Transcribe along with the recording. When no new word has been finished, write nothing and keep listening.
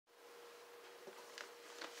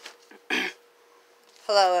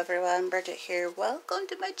Hello everyone, Bridget here. Welcome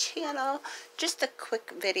to my channel. Just a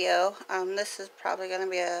quick video. This is probably going to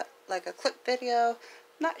be a clip video.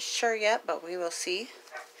 Not sure yet, but we will see.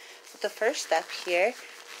 The first step here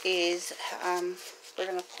is we're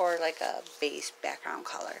going to pour like a base background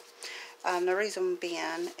color. The reason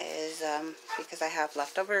being is because I have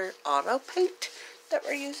leftover auto paint that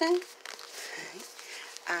we're using.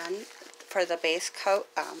 And for the base coat,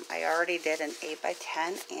 I already did an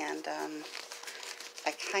 8x10 and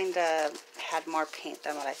I kind of had more paint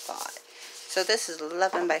than what I thought. So this is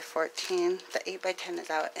 11 by 14. The 8 by 10 is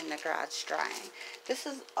out in the garage drying. This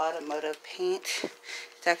is automotive paint.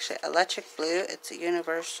 It's actually electric blue. It's a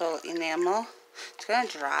universal enamel. It's going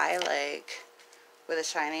to dry like with a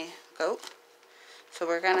shiny coat. So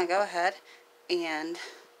we're going to go ahead and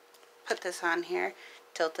put this on here,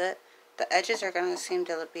 tilt it. The edges are going to seem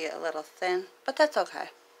to be a little thin, but that's okay.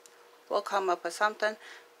 We'll come up with something.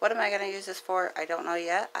 What am I going to use this for? I don't know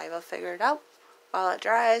yet. I will figure it out while it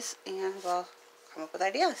dries, and we'll come up with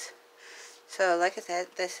ideas. So, like I said,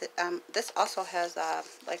 this also has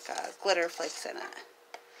glitter flakes in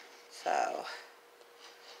it. So,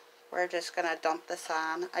 we're just going to dump this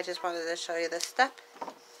on. I just wanted to show you this step.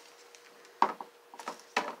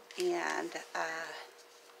 And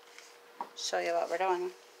show you what we're doing.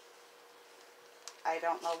 I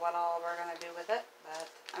don't know what all we're going to do with it, but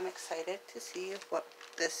I'm excited to see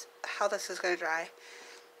how this is going to dry.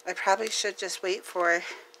 I probably should just wait for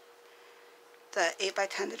the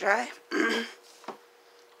 8x10 to dry.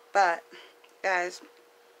 But, guys,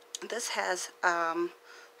 this has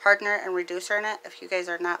hardener and reducer in it. If you guys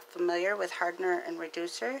are not familiar with hardener and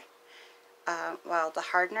reducer, well, the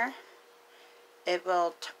hardener, it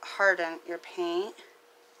will harden your paint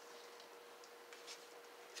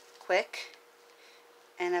quick.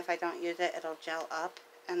 And if I don't use it, it'll gel up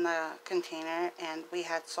in the container. And we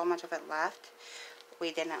had so much of it left,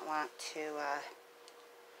 we didn't want to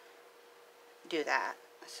do that.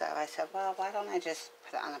 So I said, well, why don't I just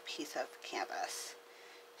put it on a piece of canvas?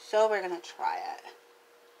 So we're going to try it.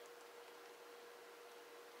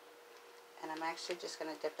 And I'm actually just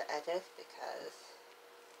going to dip the edges because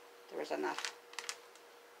there was enough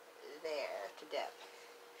there to dip.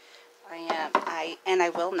 I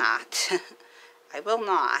will not. I will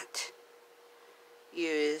not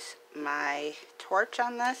use my torch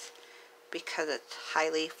on this because it's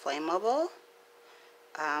highly flammable.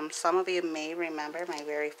 Some of you may remember my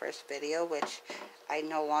very first video, which I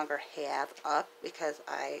no longer have up because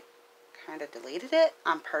I kind of deleted it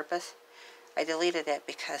on purpose. I deleted it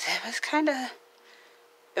because it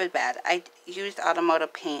was bad. I used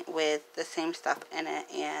automotive paint with the same stuff in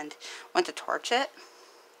it and went to torch it,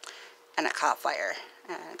 and it caught fire.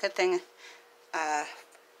 Good thing.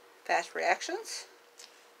 Fast reactions.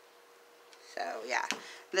 So yeah,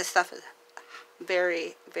 this stuff is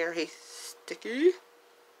very, very sticky.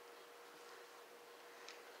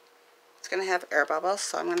 It's going to have air bubbles,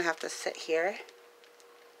 so I'm going to have to sit here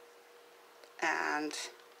and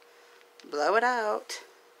blow it out.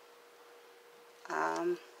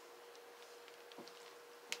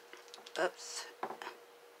 Oops.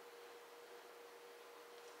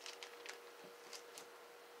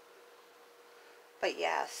 But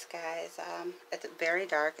yes, guys, it's very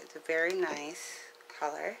dark. It's a very nice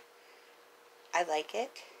color. I like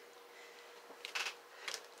it.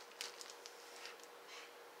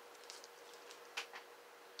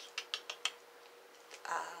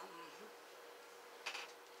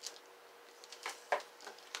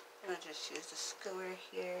 I'm going to just use the skewer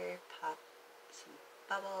here, pop some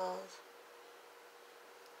bubbles.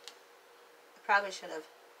 I probably should have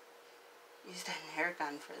used an air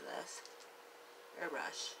gun for this.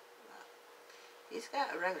 Airbrush. He's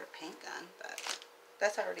got a regular paint gun, but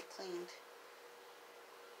that's already cleaned.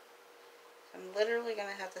 So I'm literally going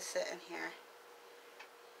to have to sit in here.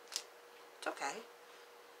 It's okay.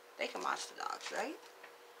 They can watch the dogs, right?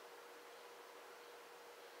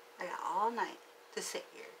 I got all night to sit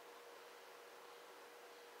here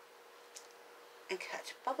and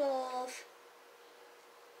catch bubbles.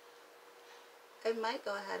 I might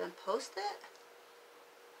go ahead and post it.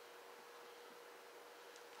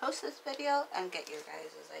 Post this video and get your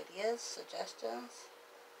guys' ideas, suggestions.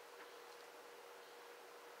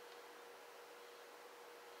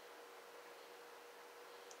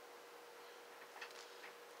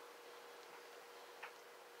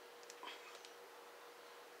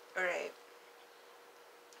 Alright.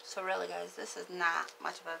 So really, guys, this is not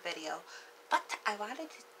much of a video, but I wanted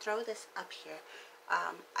to throw this up here.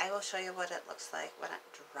 I will show you what it looks like when it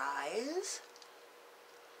dries.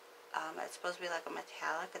 It's supposed to be like a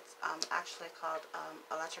metallic. It's actually called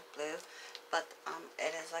electric blue. but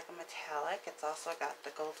it is like a metallic. It's also got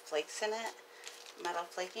the gold flakes in it, metal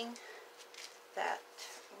flaking, that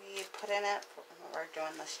we put in it when we're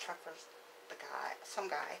doing this truck for some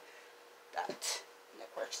guy that Nick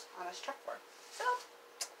works on his truck for. So,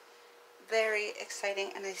 very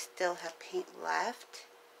exciting, and I still have paint left.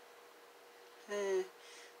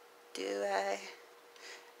 Do I?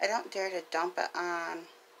 I don't dare to dump it on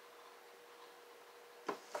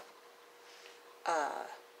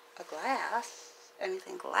a glass,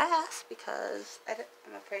 anything glass, because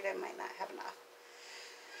I'm afraid I might not have enough.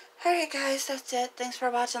 Alright guys, that's it. Thanks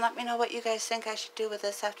for watching. Let me know what you guys think I should do with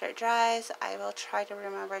this after it dries. I will try to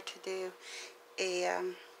remember to do a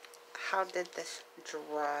how did this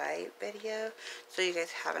dry video, so you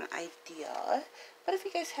guys have an idea. But if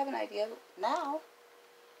you guys have an idea now,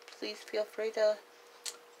 please feel free to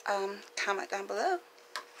comment down below.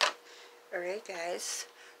 Alright guys,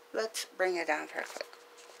 let's bring it down for a quick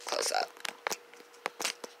close up.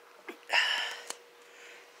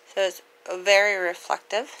 So it's very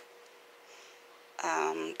reflective.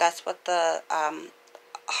 That's what the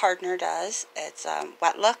hardener does. It's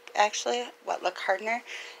wet look, actually, wet look hardener.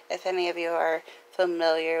 If any of you are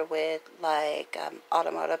familiar with like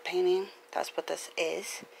automotive painting, that's what this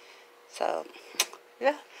is. So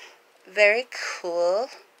yeah, very cool.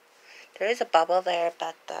 There is a bubble there,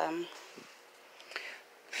 but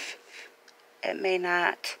it may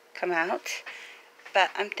not come out. But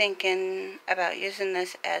I'm thinking about using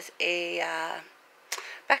this as a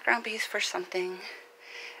background piece for something.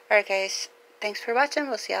 Alright guys, thanks for watching.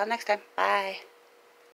 We'll see y'all next time. Bye.